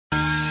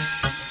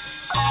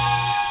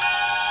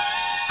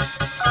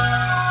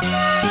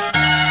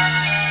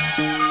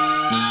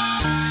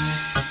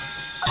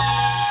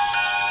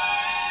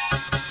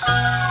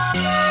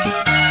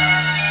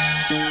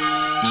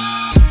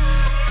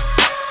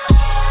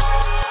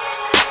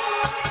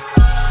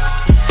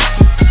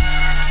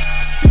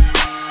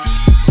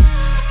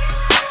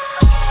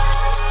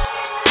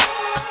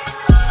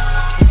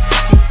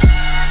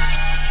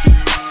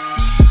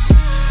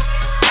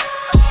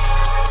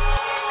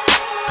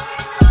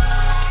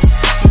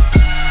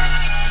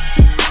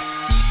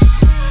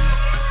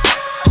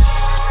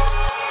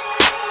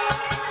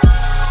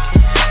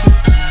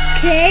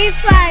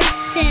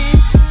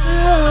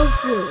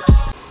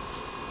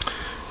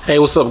Hey,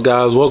 what's up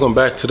guys? Welcome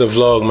back to the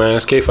vlog, man.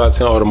 It's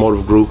K510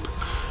 Automotive Group,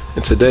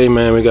 and today,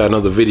 man, we got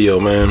another video,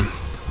 man.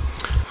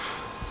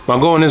 My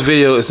goal in this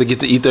video is to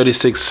get the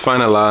E36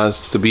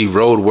 finalized to be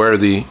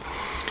roadworthy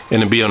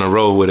and to be on the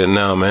road with it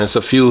now, man. It's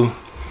a few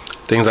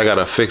things I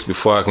gotta fix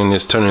before I can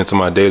just turn it into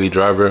my daily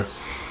driver.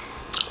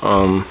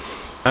 I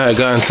had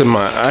gotten into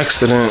my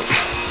accident.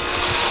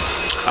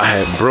 I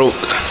had broke.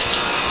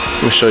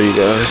 Let me show you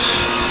guys.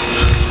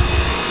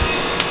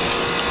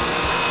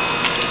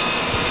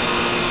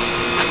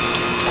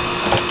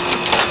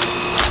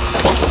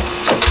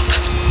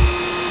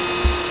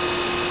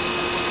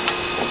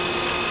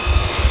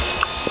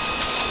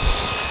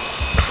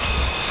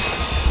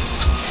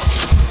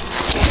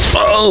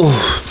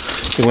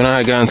 When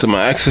I got into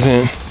my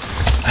accident,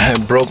 I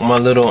had broke my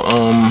little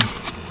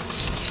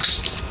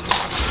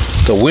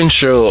the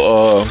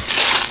windshield,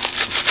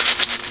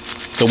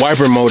 the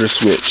wiper motor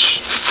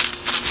switch.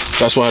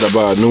 That's why I had to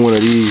buy a new one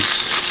of these.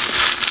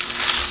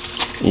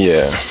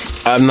 Yeah,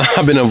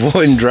 I've been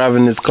avoiding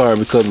driving this car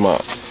because my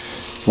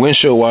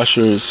windshield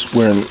washers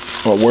weren't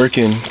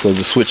working because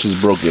the switch is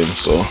broken.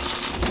 So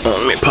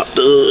let me pop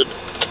the hood.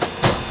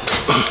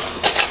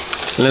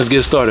 Let's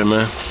get started,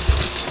 man.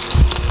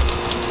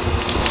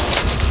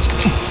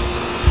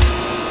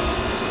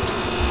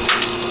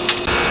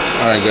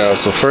 Alright guys,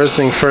 so first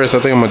thing first, I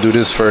think I'm gonna do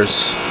this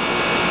first.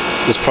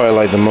 This is probably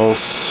like the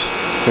most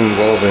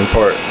involving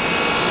part.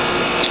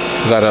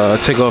 Gotta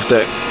take off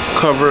that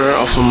cover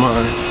off of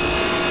my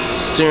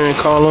steering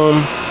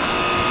column.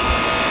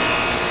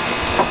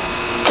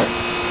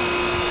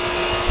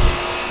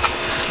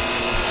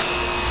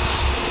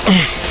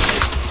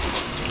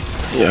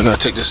 Yeah, I gotta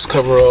take this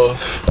cover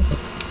off.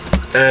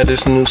 Add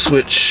this new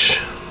switch.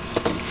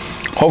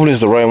 Hopefully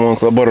it's the right one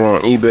because I bought it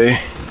on eBay.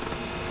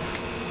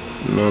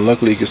 No,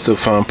 luckily you can still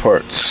find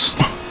parts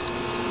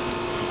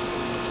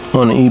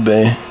on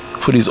eBay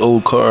for these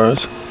old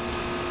cars.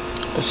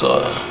 It's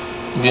a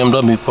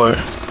BMW part.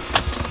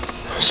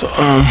 So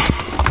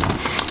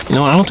you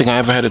know what, I don't think I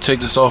ever had to take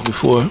this off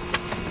before.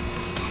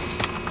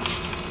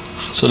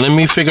 So let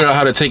me figure out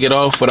how to take it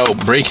off without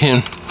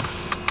breaking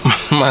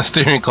my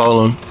steering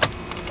column.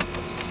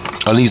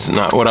 At least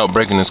not without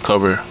breaking this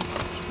cover.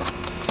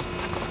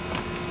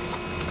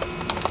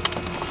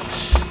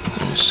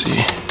 Let me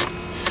see.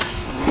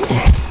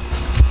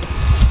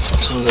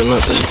 Sometimes they're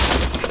not that.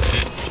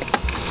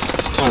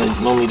 Sometimes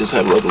they normally just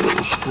have like a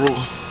little screw.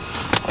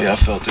 Oh yeah, I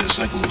felt this,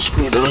 like a little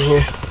screw down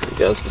here. You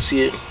guys can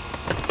see it.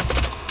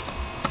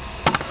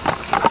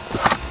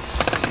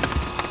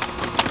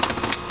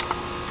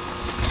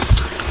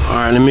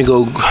 Alright, let me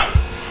go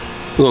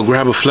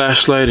grab a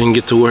flashlight and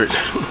get to work.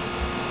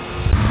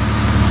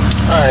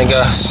 Alright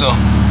guys, so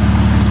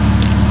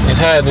it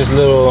had this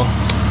little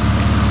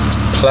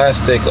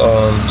plastic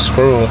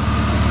screw.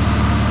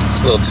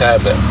 This little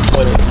tab that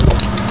pointed through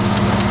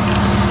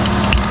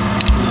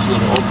this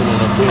little opening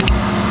up here.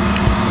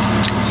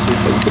 Let's see if I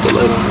can put the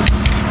light on it.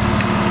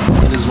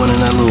 I just went in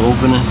that little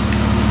opening.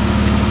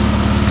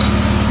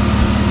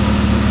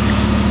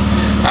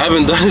 I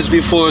haven't done this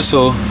before,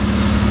 so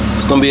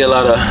it's gonna be a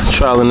lot of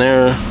trial and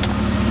error.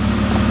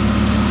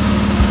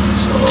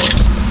 So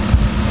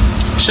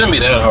it shouldn't be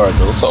that hard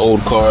though. It's an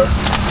old car.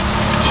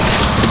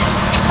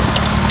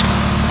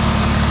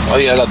 Oh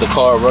yeah, I got the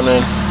car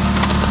running.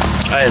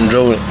 I hadn't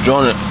drove it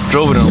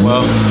in a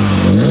while.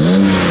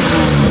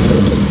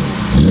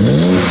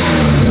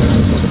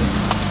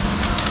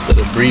 Let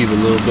it breathe a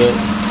little bit.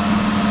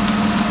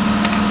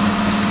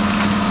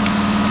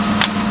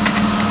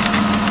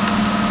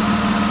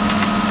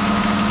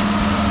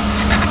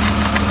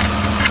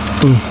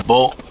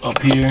 Bolt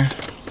up here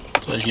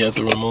that you have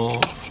to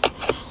remove.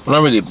 Well,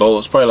 not really bolt.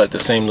 It's probably like the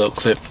same little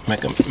clip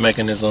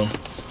mechanism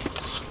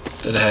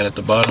that I had at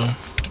the bottom.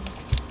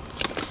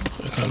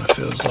 It kind of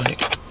feels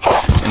like.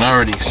 And I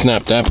already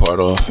snapped that part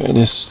off.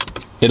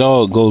 It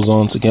all goes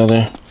on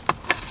together.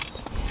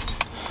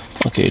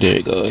 Okay, there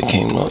you go. It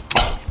came up.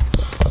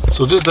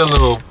 So just that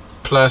little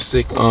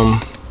plastic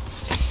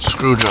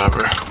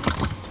screwdriver.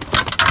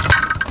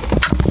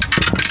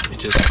 It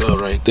just fell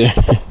right there.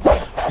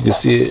 You can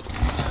see it.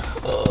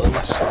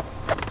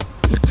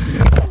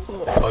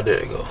 Oh,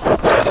 there you go.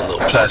 Like a little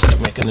plastic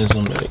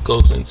mechanism that it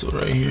goes into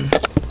right here.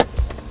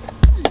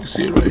 You can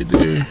see it right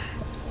there.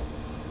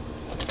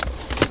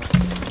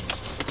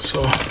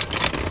 So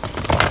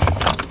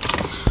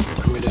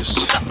let me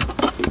just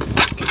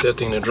get that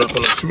thing to drop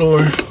on the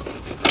floor.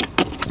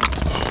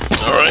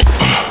 Alright.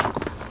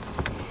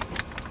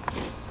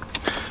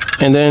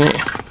 And then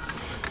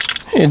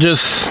it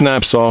just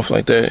snaps off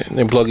like that.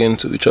 They plug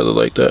into each other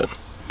like that.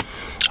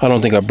 I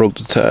don't think I broke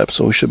the tab,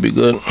 so we should be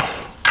good.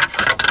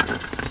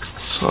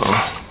 So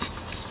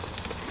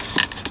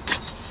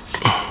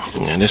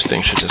yeah, this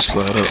thing should just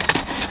slide up.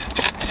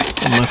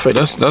 Matter of fact,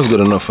 that's good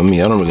enough for me.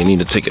 I don't really need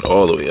to take it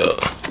all the way up.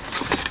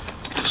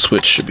 The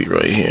switch should be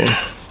right here.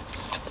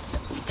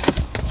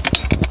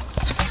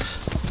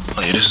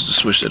 Oh yeah, this is the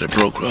switch that it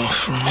broke off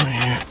from right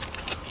here.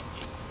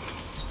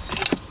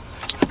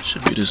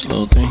 Should be this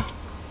little thing.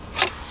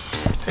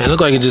 And it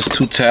looked like it's just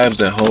two tabs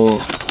that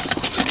hold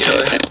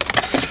together.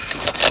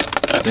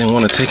 didn't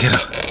want to take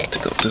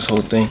up this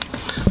whole thing.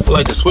 But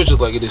like the switch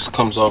looks like it just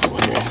comes off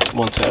right here.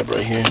 One tab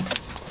right here.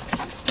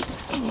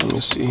 Let me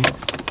see.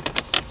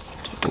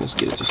 Let's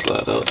get it to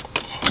slide out.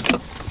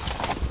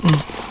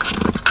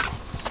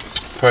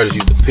 Probably just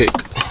use the pick,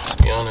 to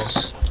be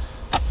honest.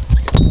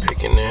 Get the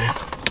pick in there.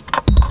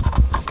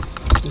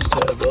 This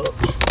tab up.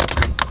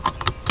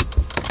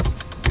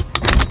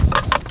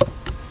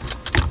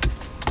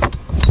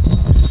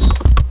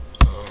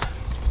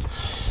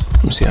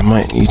 Let me see, I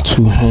might need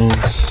 2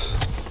 hands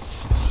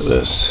for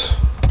this.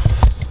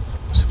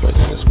 Let's see if I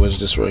can just wedge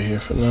this right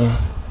here for now.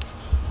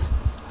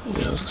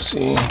 Yeah, let's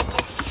see.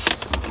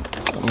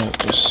 I might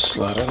just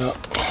slide it up.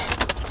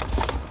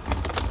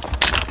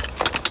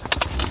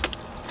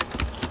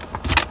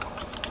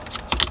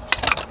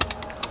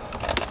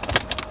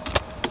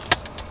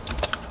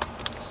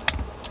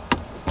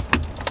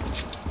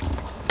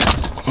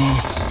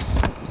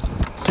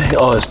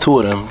 Oh, it's 2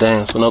 of them.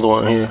 Damn, it's another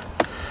one here.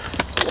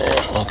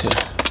 Damn, okay.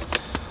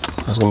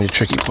 That's gonna be the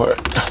tricky part.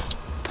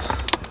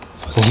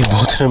 I can get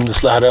both of them to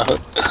slide out.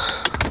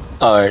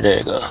 Alright, there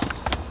you go.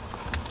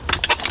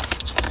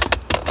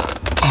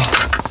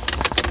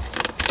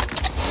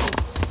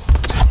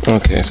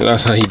 Okay, so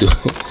that's how you do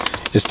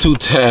it. It's 2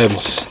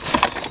 tabs.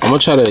 I'm gonna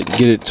try to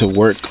get it to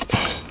work.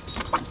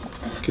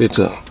 Get it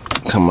to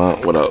come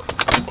out without.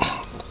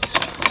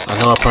 I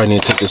know I probably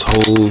need to take this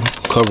whole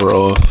cover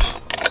off.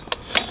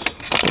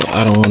 But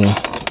I don't want to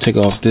take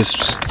off this.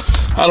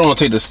 I don't want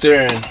to take the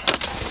steering.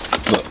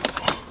 Look,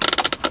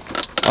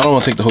 I don't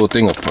want to take the whole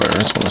thing apart. I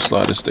just want to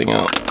slide this thing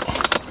out.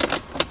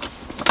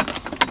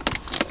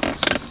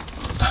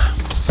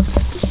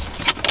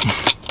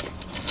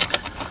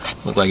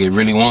 Look like it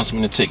really wants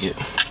me to take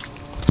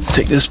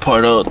this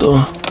part out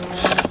though.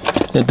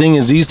 The thing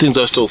is, these things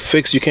are so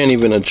fixed you can't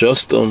even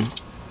adjust them.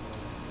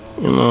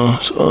 You know,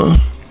 so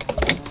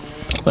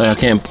like I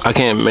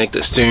can't make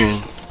the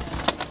steering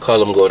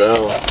column go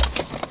down.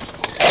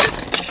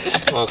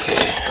 Okay,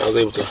 I was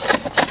able to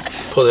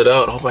pull it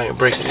out. I hope I didn't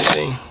break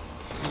anything.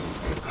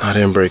 I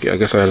didn't break it. I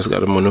guess I just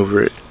gotta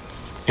maneuver it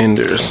in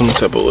there some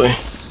type of way.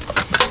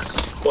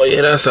 Well,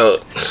 yeah, that's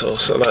out. So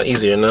it's a lot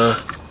easier now.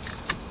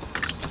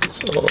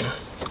 So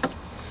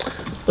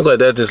look like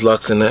that just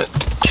locks in that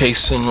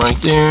casing right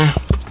there.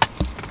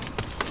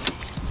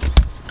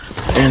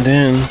 And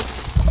then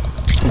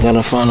I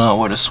gotta find out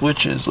where the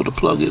switch is, where the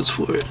plug is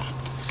for it.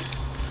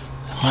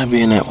 Might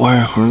be in that wire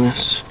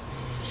harness.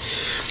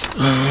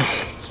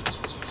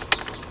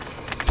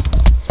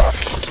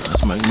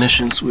 That's my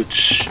ignition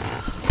switch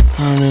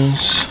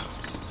harness.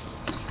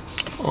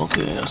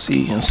 Okay, I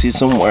see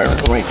some wiring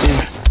right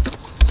there.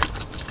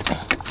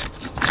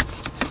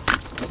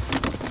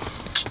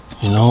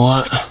 You know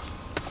what?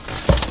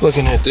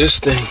 Looking at this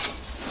thing.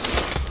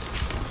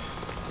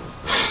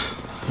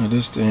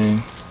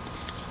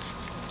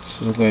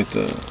 So look like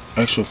the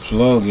actual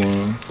plug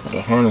in, or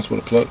the harness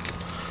where the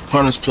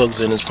harness plugs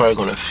in is probably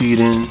gonna feed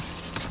in.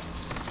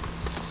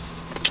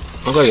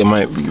 Look like it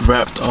might be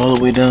wrapped all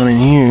the way down in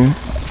here.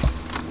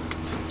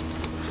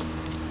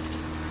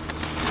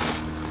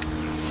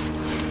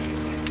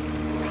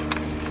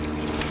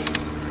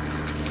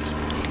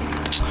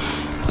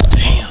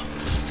 Damn.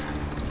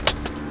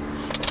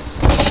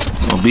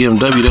 Well,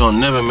 BMW, they don't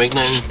never make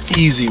nothing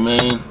easy,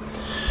 man.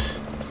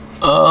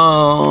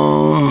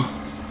 Oh,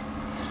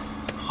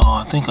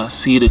 I think I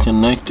see the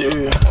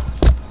connector.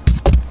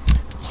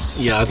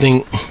 Yeah, I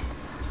think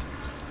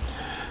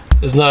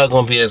it's not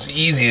gonna be as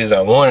easy as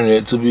I wanted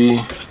it to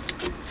be.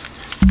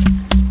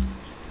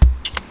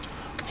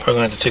 Probably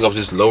gonna have to take off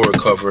this lower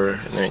cover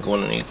and then go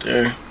underneath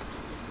there.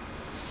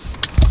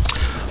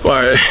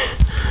 Alright,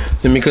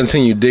 let me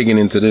continue digging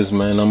into this,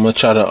 man. I'm gonna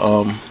try to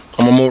I'm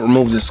gonna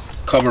remove this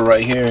cover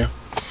right here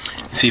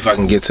and see if I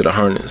can get to the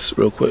harness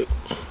real quick.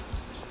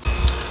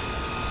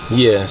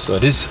 Yeah, so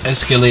this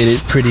escalated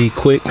pretty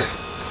quick.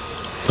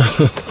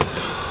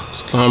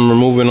 So I'm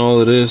removing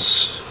all of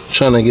this,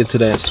 trying to get to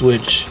that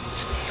switch.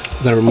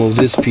 Gotta remove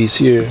this piece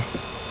here.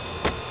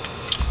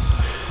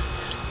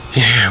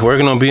 Yeah,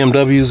 working on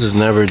BMWs is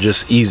never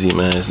just easy,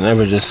 man. It's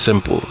never just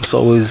simple. It's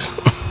always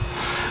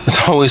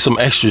some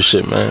extra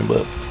shit, man.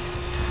 But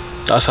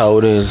that's how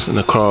it is in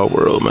the car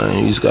world, man.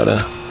 You just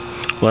gotta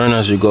learn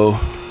as you go.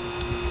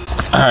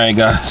 All right,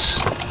 guys,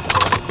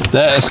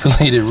 that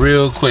escalated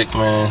real quick,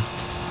 man.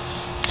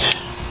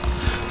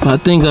 I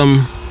think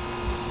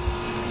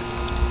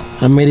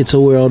I made it to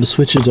where all the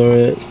switches are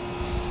at.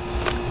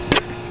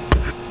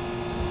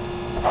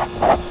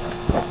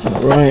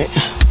 Alright.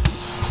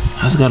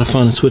 I just gotta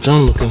find the switch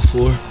I'm looking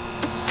for.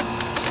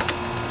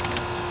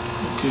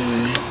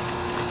 Okay.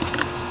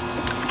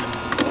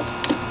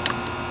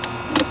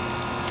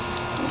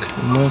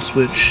 My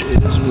switch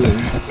is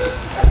where?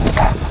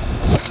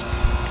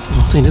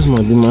 I think this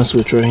might be my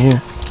switch right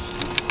here.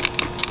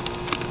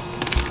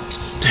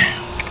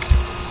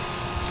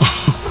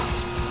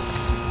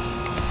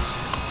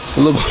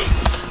 Look,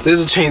 this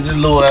will change this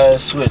little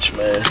ass switch,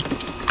 man.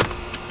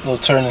 Little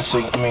turning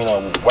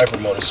signal, wiper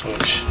motor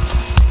switch.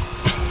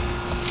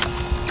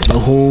 The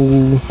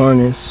whole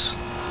harness.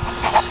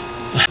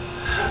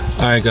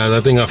 Alright guys, I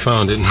think I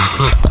found it.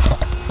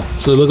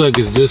 So it looks like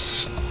it's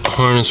this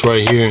harness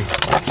right here.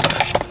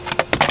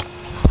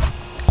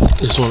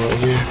 This one right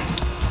here.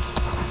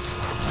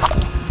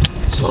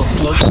 So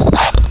unplug it.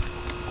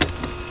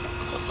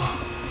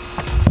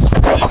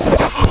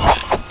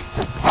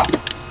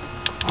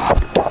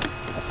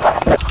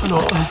 I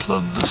don't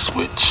unplug the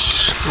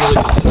switch.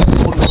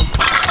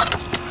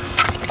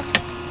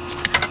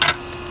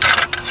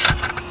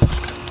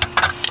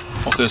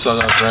 Okay, so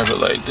I gotta grab it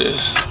like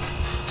this.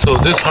 So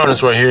this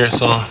harness right here,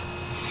 so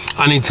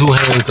I need 2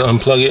 hands to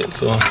unplug it,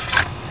 so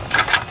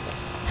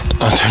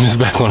I'll turn this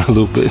back on a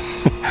little bit.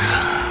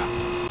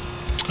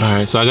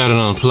 Alright, so I got it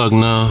unplugged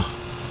now.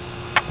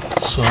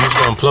 So I'm just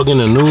gonna plug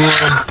in a new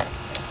one.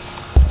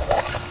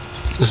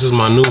 This is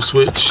my new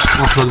switch.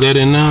 I'll plug that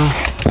in now.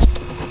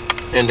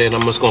 And then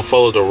I'm just gonna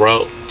follow the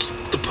route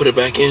to put it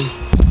back in.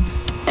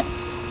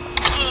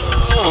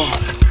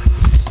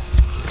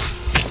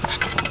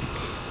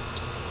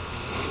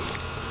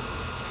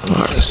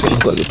 Alright, see,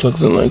 look like it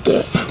plugs in like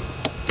that.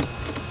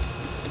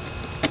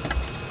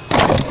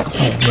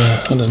 Oh man,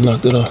 I just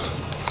knocked it off.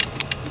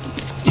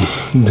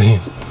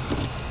 Damn.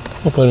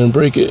 Hope I didn't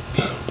break it.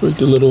 Break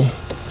the little.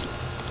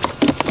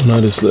 Now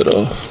this slid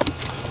off.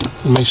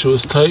 Make sure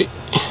it's tight.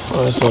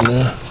 Alright, it's on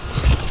there.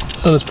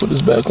 Now let's put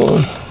this back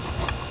on.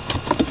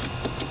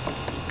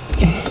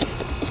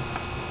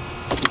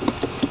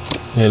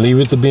 Yeah, leave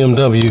it to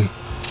BMW.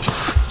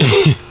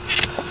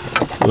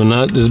 It will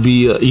not just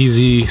be an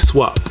easy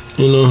swap,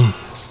 you know.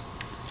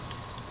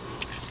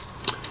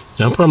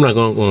 Yeah, I'm probably not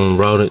gonna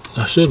route it.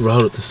 I should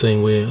route it the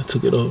same way I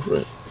took it off,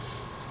 right?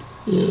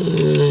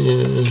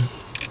 Yeah.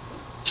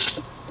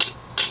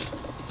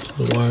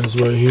 The wires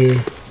right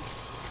here.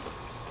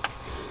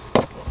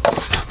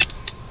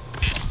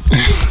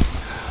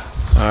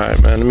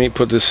 Alright man, let me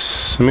plug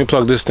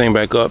this thing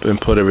back up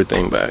and put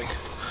everything back.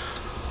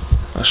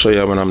 I'll show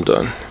you when I'm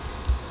done.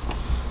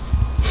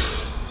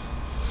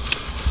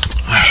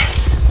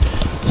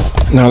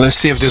 Now let's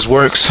see if this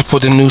works. I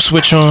put the new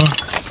switch on.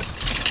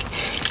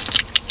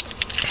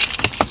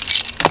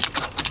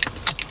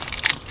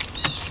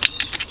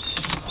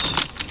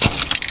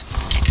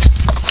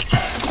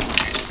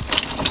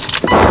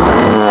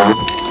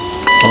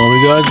 Oh,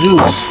 we got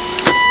juice.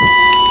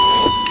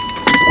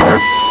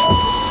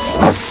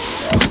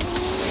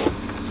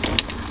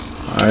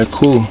 Alright,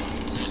 cool.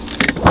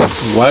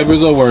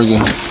 Wipers are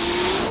working.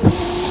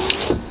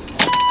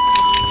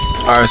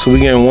 Alright, so we're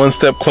getting one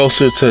step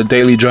closer to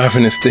daily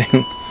driving this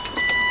thing.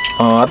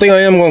 I think I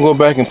am gonna go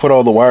back and put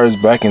all the wires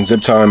back and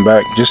zip tie them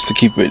back just to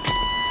keep it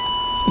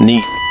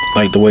neat,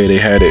 like the way they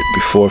had it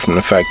before from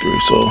the factory.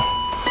 So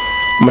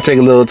I'm gonna take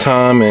a little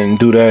time and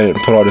do that and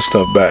put all this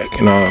stuff back,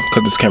 and I'll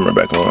cut this camera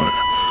back on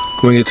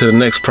when we get to the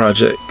next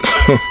project.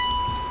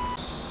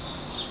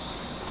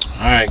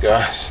 Alright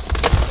guys,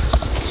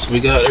 so we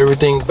got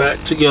everything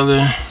back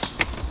together.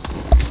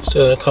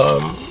 So the car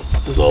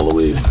is all the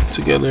way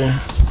together.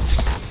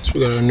 So we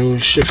got our new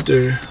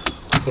shifter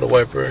for the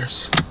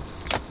wipers.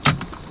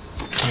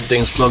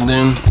 Everything's plugged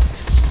in.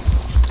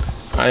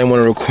 I didn't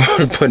want to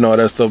record putting all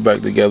that stuff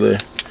back together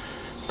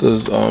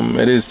because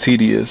it is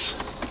tedious.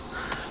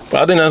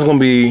 But I think that's gonna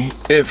be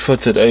it for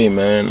today,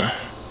 man.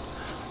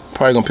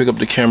 Probably gonna pick up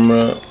the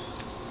camera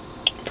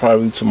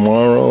probably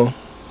tomorrow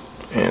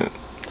and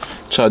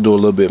try to do a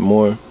little bit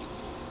more.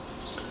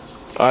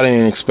 I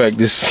didn't expect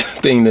this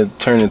thing to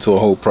turn into a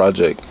whole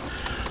project.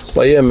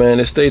 But yeah, man,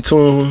 just stay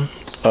tuned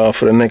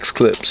for the next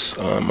clips.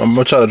 I'm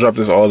gonna try to drop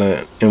this all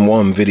in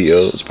one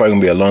video. It's probably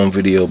gonna be a long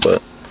video,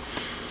 but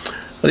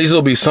at least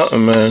it'll be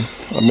something, man.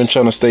 I've been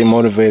trying to stay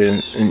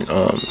motivated and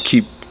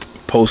keep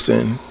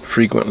posting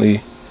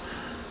frequently.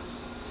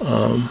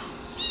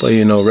 But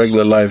you know,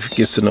 regular life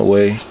gets in the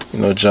way, you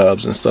know,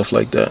 jobs and stuff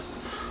like that.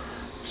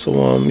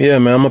 So yeah,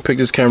 man, I'm gonna pick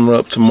this camera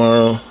up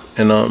tomorrow,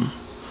 and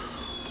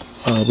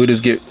we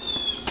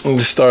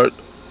just start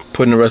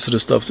putting the rest of the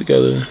stuff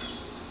together.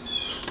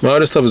 All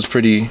this stuff is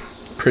pretty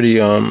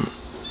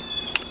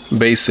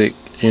basic,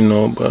 you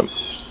know, but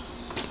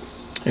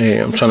hey,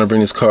 I'm trying to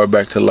bring this car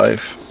back to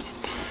life,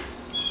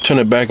 turn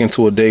it back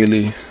into a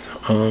daily.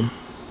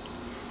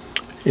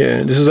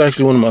 Yeah, this is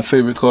actually one of my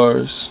favorite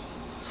cars,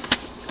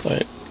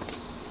 like,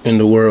 in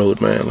the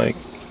world, man. Like,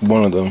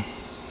 one of them,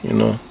 you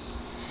know.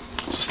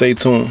 So stay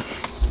tuned.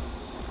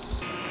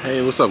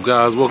 Hey, what's up,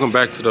 guys? Welcome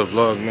back to the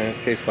vlog, man.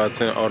 It's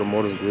K510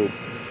 Automotive Group,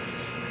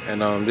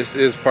 and this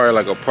is probably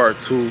like a part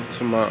 2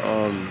 to my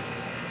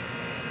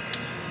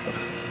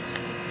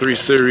 3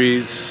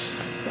 Series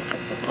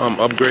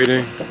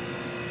upgrading.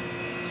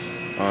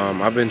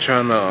 I've been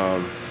trying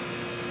to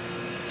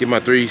get my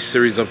 3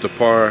 Series up to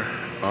par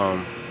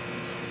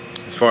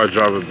as far as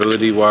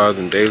drivability wise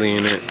and daily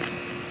in it.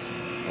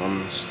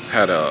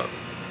 Had to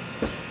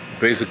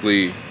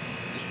basically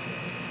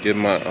get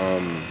my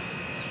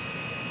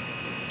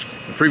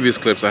the previous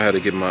clips. I had to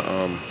get my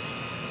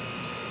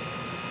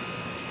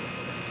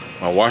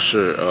my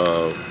washer,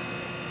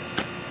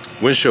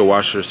 windshield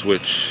washer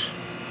switch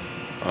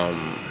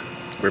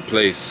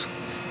replaced.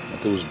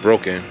 It was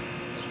broken.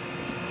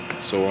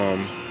 So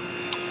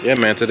Yeah,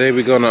 man, today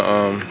we're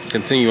gonna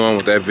continue on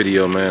with that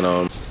video, man.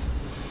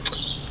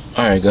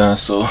 Alright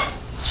guys, so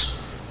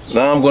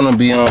now I'm gonna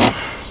be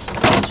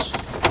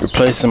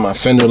replacing my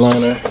fender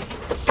liner.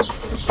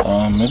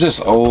 It's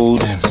just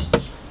old, and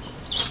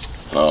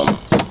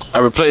I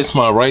replaced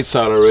my right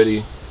side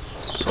already,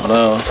 so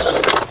now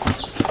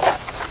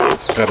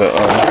gotta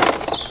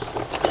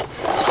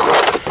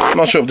I'm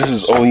not sure if this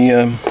is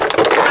OEM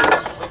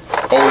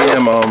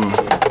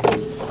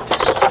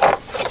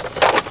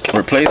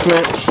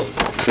replacement,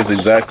 if it's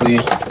exactly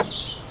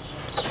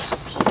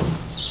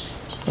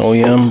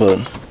OEM, but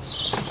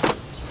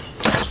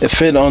it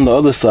fit on the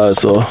other side,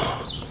 so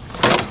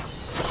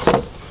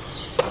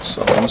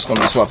I'm just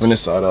gonna be swapping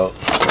this side out.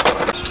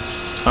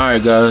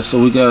 Alright guys, so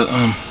we got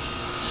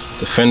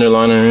the fender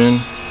liner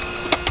in,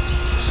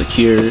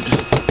 secured,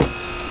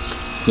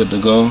 good to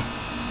go.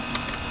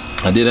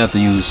 I did have to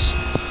use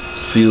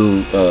a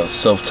few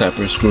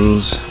self-tapper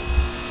screws,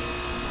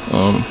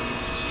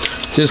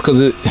 just because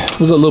it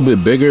was a little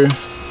bit bigger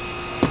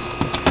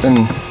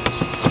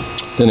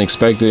than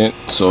expected,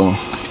 so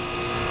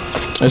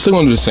I still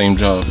gonna do the same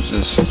job. It's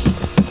just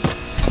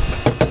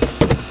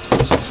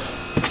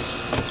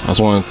I just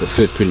wanted it to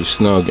fit pretty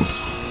snug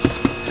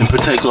and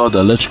protect all the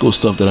electrical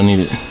stuff that I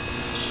needed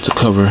to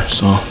cover.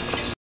 So